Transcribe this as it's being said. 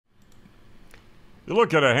You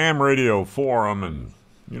look at a ham radio forum and,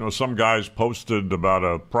 some guy's posted about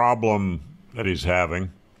a problem that he's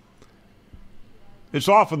having. It's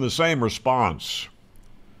often the same response.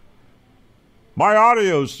 My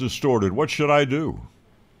audio's distorted. What should I do?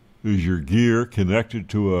 Is your gear connected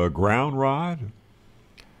to a ground rod?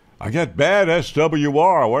 I get bad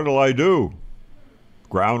SWR. What'll I do?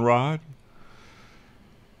 Ground rod?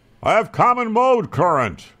 I have common mode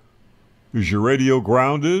current. Is your radio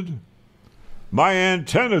grounded? My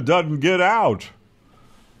antenna doesn't get out.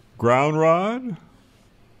 Ground rod?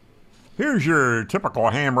 Here's your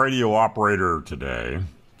typical ham radio operator today.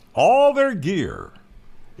 All their gear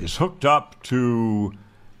is hooked up to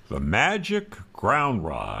the magic ground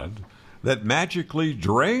rod that magically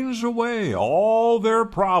drains away all their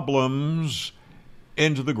problems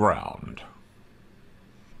into the ground.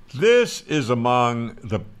 This is among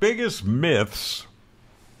the biggest myths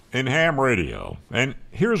in ham radio, and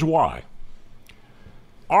here's why.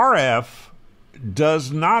 RF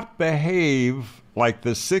does not behave like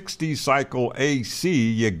the 60-cycle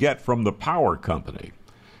AC you get from the power company.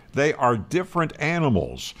 They are different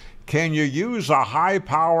animals. Can you use a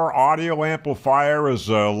high-power audio amplifier as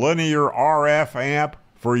a linear RF amp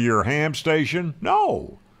for your ham station?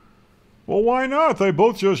 No. Well, why not? They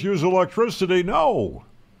both just use electricity. No.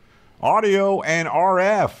 Audio and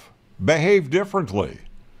RF behave differently.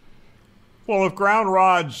 Well, if ground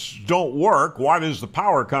rods don't work, why does the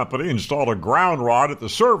power company install a ground rod at the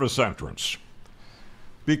service entrance?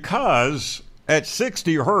 Because at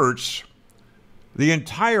 60 hertz, the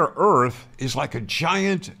entire Earth is like a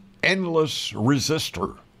giant, endless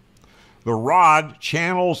resistor. The rod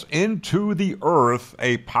channels into the Earth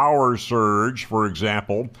a power surge, for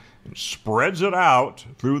example, and spreads it out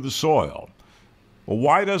through the soil. Well,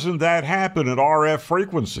 why doesn't that happen at RF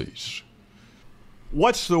frequencies?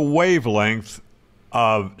 What's the wavelength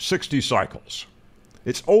of 60 cycles?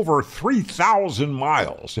 It's over 3,000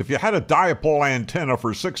 miles. If you had a dipole antenna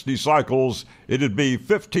for 60 cycles, it'd be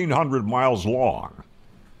 1,500 miles long.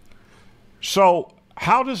 So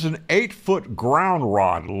how does an 8-foot ground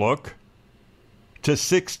rod look to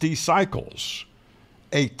 60 cycles?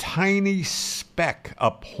 A tiny speck,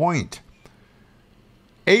 a point.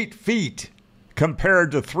 8 feet compared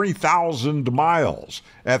to 3,000 miles.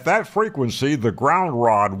 At that frequency, the ground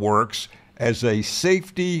rod works as a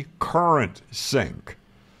safety current sink.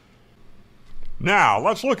 Now,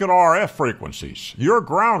 let's look at RF frequencies. Your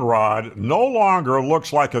ground rod no longer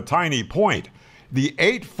looks like a tiny point. The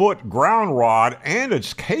 8-foot ground rod and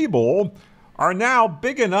its cable are now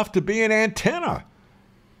big enough to be an antenna.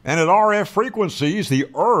 And at RF frequencies, the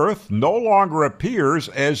Earth no longer appears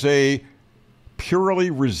as a purely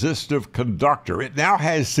resistive conductor. It now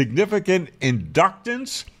has significant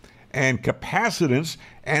inductance and capacitance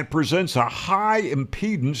and presents a high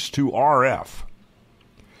impedance to RF.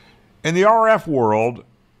 In the RF world,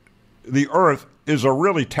 the Earth is a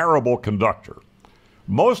really terrible conductor.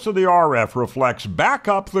 Most of the RF reflects back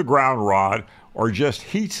up the ground rod or just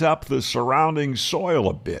heats up the surrounding soil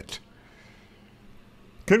a bit.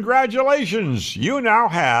 Congratulations! You now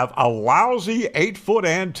have a lousy 8-foot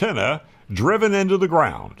antenna driven into the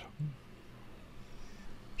ground.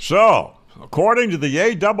 So, according to the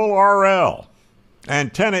ARRL,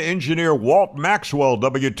 antenna engineer Walt Maxwell,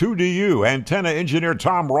 W2DU, antenna engineer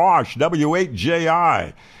Tom Rosh,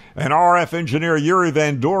 W8JI, and RF engineer Yuri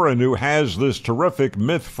Van Doren, who has this terrific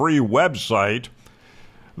myth-free website,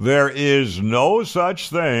 there is no such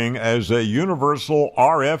thing as a universal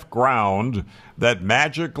RF ground that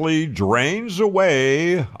magically drains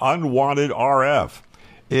away unwanted RF.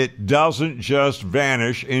 It doesn't just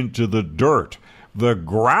vanish into the dirt. The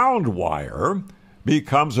ground wire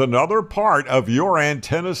becomes another part of your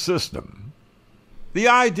antenna system. The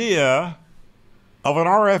idea of an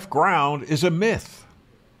RF ground is a myth.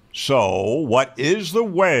 So, what is the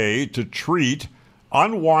way to treat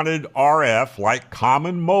unwanted RF like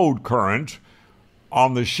common mode current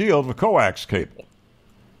on the shield of a coax cable?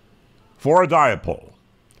 For a dipole,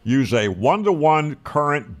 use a 1-to-1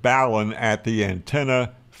 current balun at the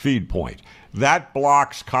antenna feed point. That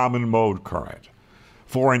blocks common mode current.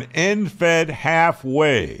 For an end-fed half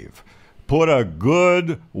wave, put a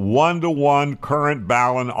good 1-to-1 current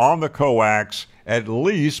balun on the coax at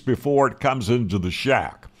least before it comes into the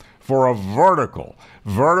shack. For a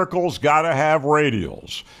vertical's got to have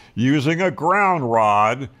radials. Using a ground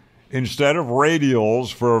rod instead of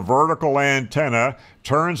radials for a vertical antenna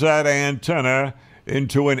turns that antenna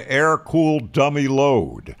into an air-cooled dummy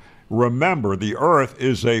load. Remember, the Earth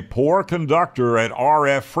is a poor conductor at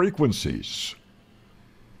RF frequencies.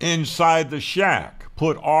 Inside the shack,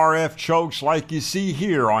 put RF chokes like you see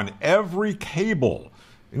here on every cable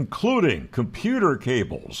including computer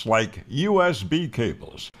cables like USB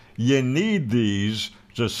cables. You need these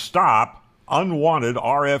to stop unwanted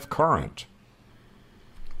RF current.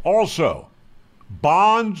 Also,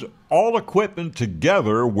 bond all equipment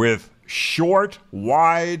together with short,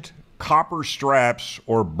 wide copper straps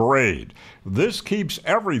or braid. This keeps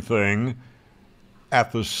everything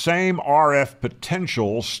at the same RF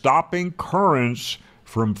potential, stopping currents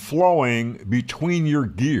from flowing between your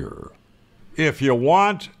gear. If you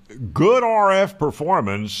want good RF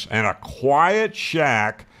performance and a quiet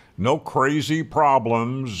shack, no crazy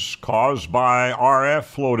problems caused by RF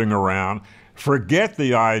floating around, forget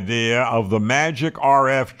the idea of the magic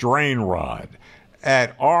RF drain rod.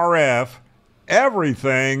 At RF,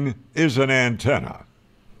 everything is an antenna.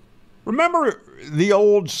 Remember the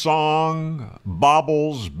old song,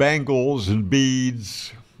 Baubles, Bangles, and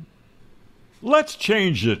Beads? Let's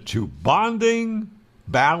change it to bonding,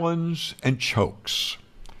 balance, and chokes.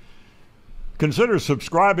 Consider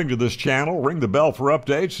subscribing to this channel. Ring the bell for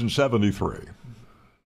updates in 73.